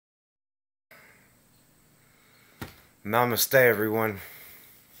Namaste, everyone.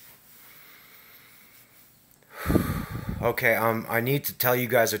 Okay, I need to tell you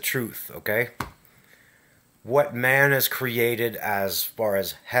guys a truth, okay? What man has created as far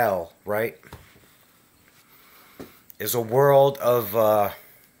as hell, right? Is a world of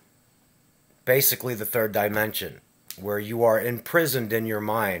basically the third dimension, where you are imprisoned in your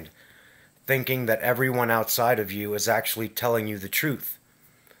mind, thinking that everyone outside of you is actually telling you the truth.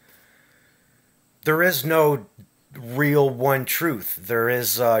 There is no real one truth. There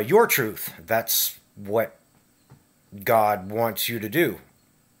is your truth. That's what God wants you to do.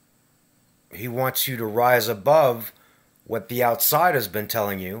 He wants you to rise above what the outside has been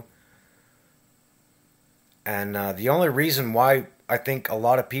telling you. And the only reason why I think a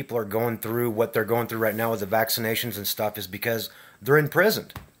lot of people are going through what they're going through right now with the vaccinations and stuff is because they're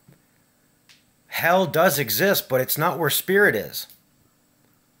imprisoned. Hell does exist, but it's not where spirit is.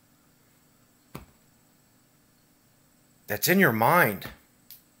 That's in your mind.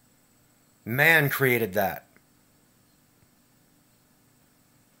 Man created that.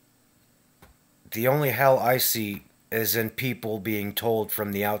 The only hell I see is in people being told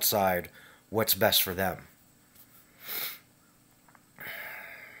from the outside what's best for them.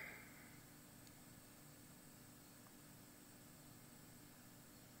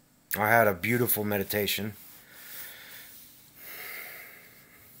 I had a beautiful meditation.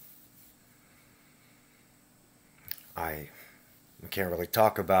 I can't really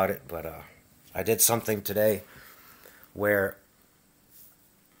talk about it, but I did something today where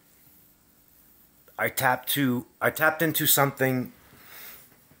I tapped into something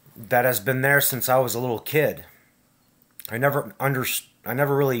that has been there since I was a little kid. I never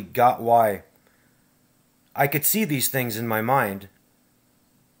really got why I could see these things in my mind,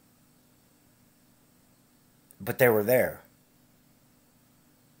 but they were there.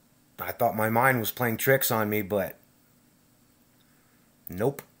 I thought my mind was playing tricks on me, but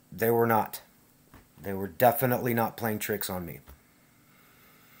nope, they were not. They were definitely not playing tricks on me.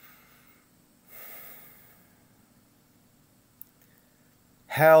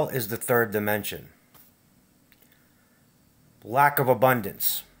 Hell is the third dimension. Lack of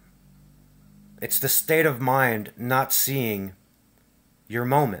abundance. It's the state of mind not seeing your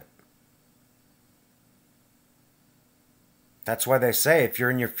moment. That's why they say if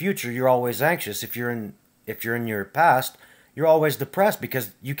you're in your future, you're always anxious. If you're in your past, you're always depressed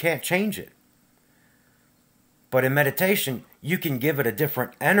because you can't change it. But in meditation, you can give it a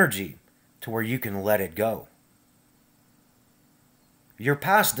different energy to where you can let it go. Your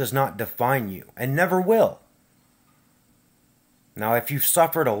past does not define you and never will. Now, if you've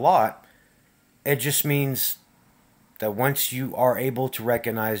suffered a lot, it just means that once you are able to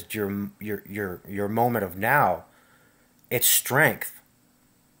recognize your moment of now, it's strength.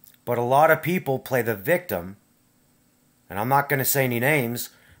 But a lot of people play the victim, and I'm not going to say any names,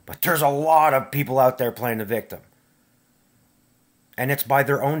 but there's a lot of people out there playing the victim. And it's by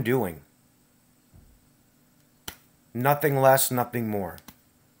their own doing. Nothing less, nothing more.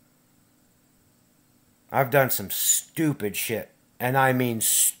 I've done some stupid shit. And I mean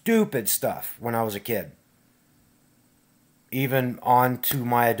stupid stuff when I was a kid. Even on to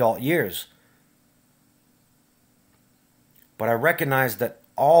my adult years. But I recognized that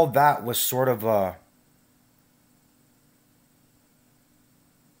all that was sort of a...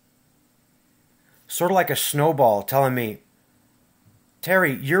 sort of like a snowball telling me,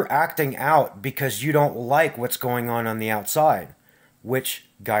 Terry, you're acting out because you don't like what's going on the outside, which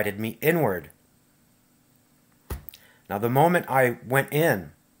guided me inward. Now, the moment I went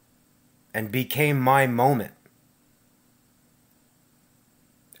in and became my moment,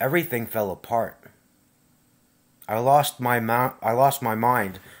 everything fell apart. I lost my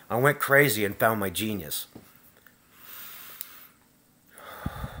mind. I went crazy and found my genius.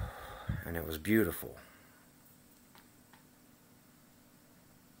 And it was beautiful.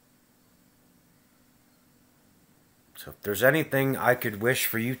 So if there's anything I could wish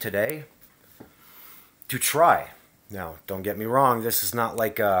for you today, to try. Now, don't get me wrong, this is not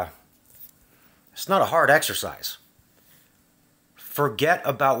like it's not a hard exercise. Forget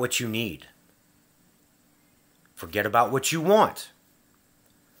about what you need. Forget about what you want.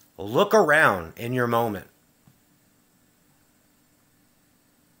 Look around in your moment.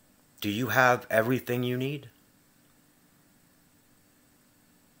 Do you have everything you need?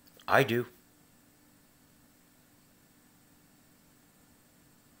 I do.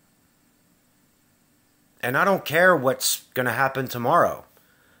 And I don't care what's going to happen tomorrow,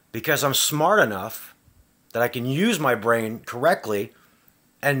 because I'm smart enough that I can use my brain correctly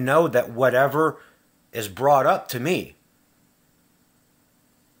and know that whatever is brought up to me,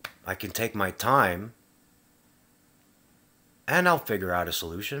 I can take my time and I'll figure out a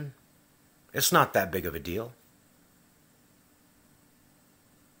solution. It's not that big of a deal.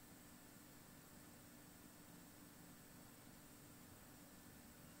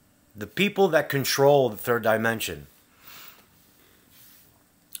 The people that control the third dimension,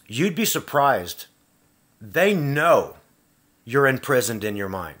 you'd be surprised. They know you're imprisoned in your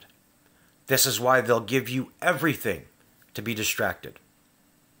mind. This is why they'll give you everything to be distracted.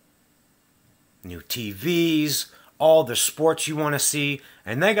 New TVs, all the sports you want to see,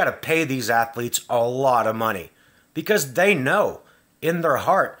 and they got to pay these athletes a lot of money because they know in their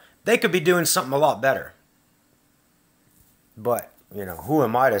heart they could be doing something a lot better. But, who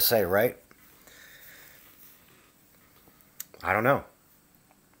am I to say, right? I don't know.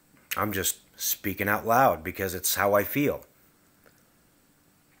 I'm just speaking out loud because it's how I feel.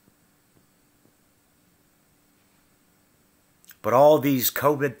 But all these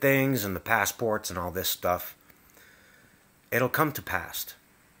COVID things and the passports and all this stuff, it'll come to pass.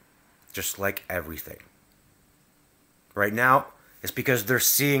 Just like everything. Right now, it's because they're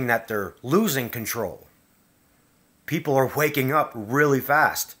seeing that they're losing control. People are waking up really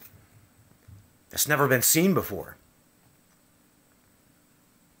fast. It's never been seen before.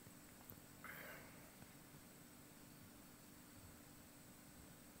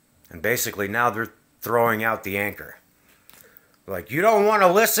 And basically now they're throwing out the anchor. Like, you don't want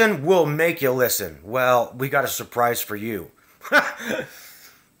to listen? We'll make you listen. Well, we got a surprise for you.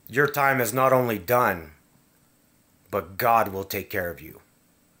 Your time is not only done, but God will take care of you.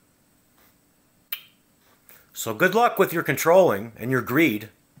 So good luck with your controlling and your greed.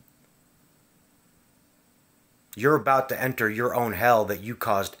 You're about to enter your own hell that you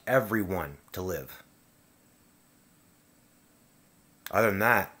caused everyone to live. Other than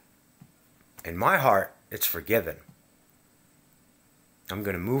that, in my heart, it's forgiven. I'm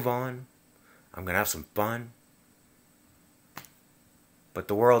going to move on. I'm going to have some fun. But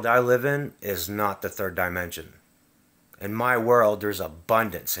the world I live in is not the third dimension. In my world, there's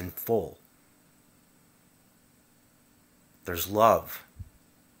abundance and full. There's love.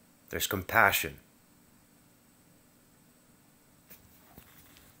 There's compassion.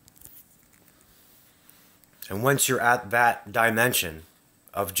 And once you're at that dimension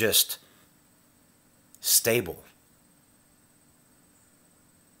of just stable,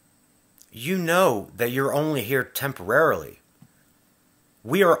 you know that you're only here temporarily.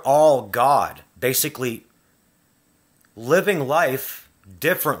 We are all God, basically living life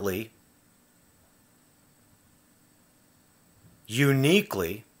differently,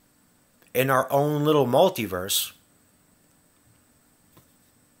 uniquely, in our own little multiverse,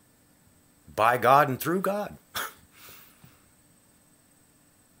 by God and through God.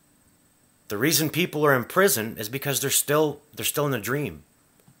 The reason people are in prison is because they're still in a dream.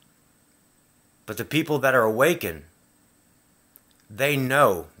 But the people that are awakened, they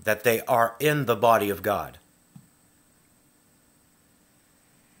know that they are in the body of God.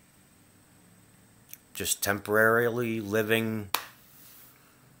 Just temporarily living,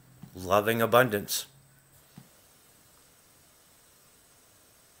 loving abundance.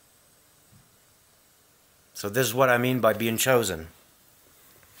 So this is what I mean by being chosen.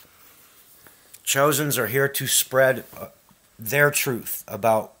 Chosens are here to spread their truth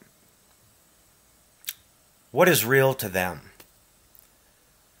about what is real to them.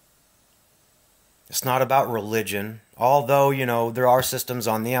 It's not about religion, although, there are systems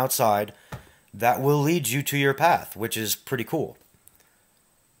on the outside that will lead you to your path, which is pretty cool.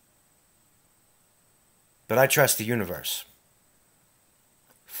 But I trust the universe.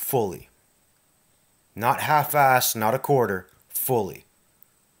 Fully. Not half-assed, not a quarter, fully.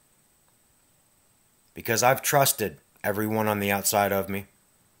 Because I've trusted everyone on the outside of me.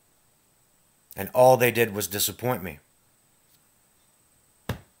 And all they did was disappoint me.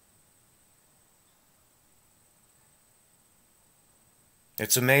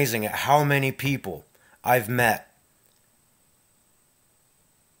 It's amazing at how many people I've met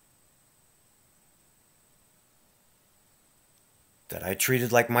that I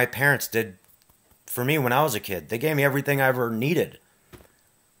treated like my parents did for me when I was a kid. They gave me everything I ever needed.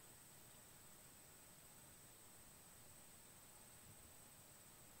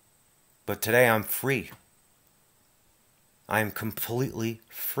 But today I'm free. I am completely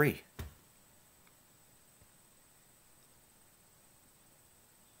free.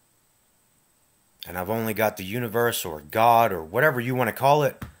 And I've only got the universe or God or whatever you want to call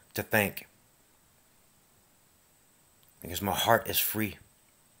it to thank. Because my heart is free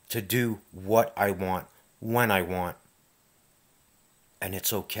to do what I want, when I want. And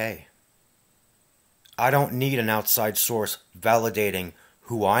it's okay. I don't need an outside source validating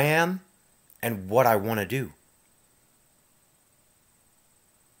who I am and what I want to do.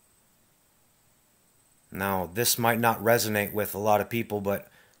 Now, this might not resonate with a lot of people, but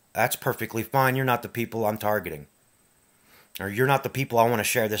that's perfectly fine. You're not the people I'm targeting. Or you're not the people I want to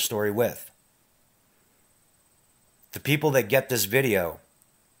share this story with. The people that get this video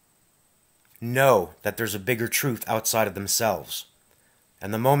know that there's a bigger truth outside of themselves.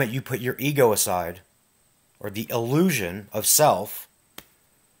 And the moment you put your ego aside, or the illusion of self,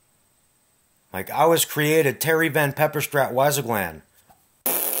 like I was created Terry VanPeperstraete-Wysogland.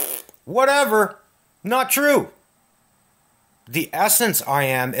 Whatever. Not true. The essence I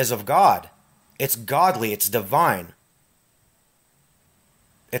am is of God. It's godly. It's divine.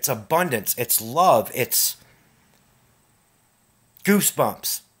 It's abundance. It's love. It's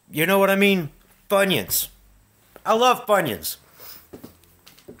goosebumps. You know what I mean? Funyuns. I love Funyuns.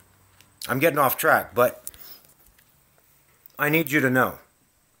 I'm getting off track, but I need you to know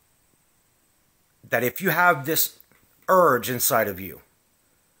that if you have this urge inside of you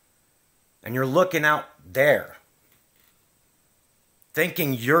and you're looking out there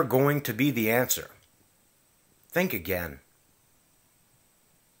thinking you're going to be the answer, think again.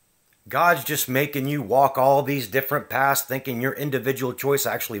 God's just making you walk all these different paths thinking your individual choice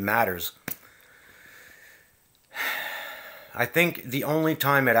actually matters. I think the only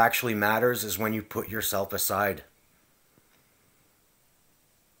time it actually matters is when you put yourself aside.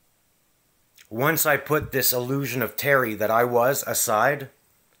 Once I put this illusion of Terry that I was aside,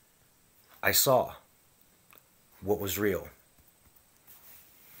 I saw what was real.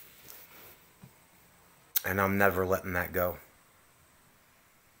 And I'm never letting that go.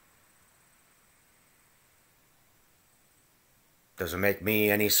 Doesn't make me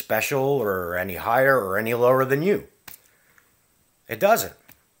any special or any higher or any lower than you. It doesn't.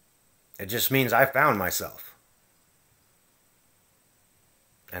 It just means I found myself.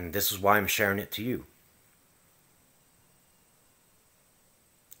 And this is why I'm sharing it to you.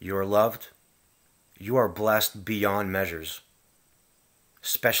 You are loved. You are blessed beyond measures.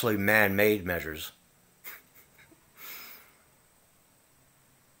 Especially man-made measures.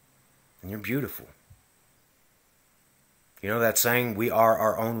 And you're beautiful. You know that saying, we are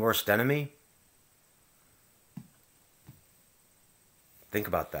our own worst enemy? Think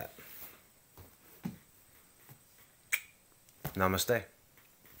about that. Namaste.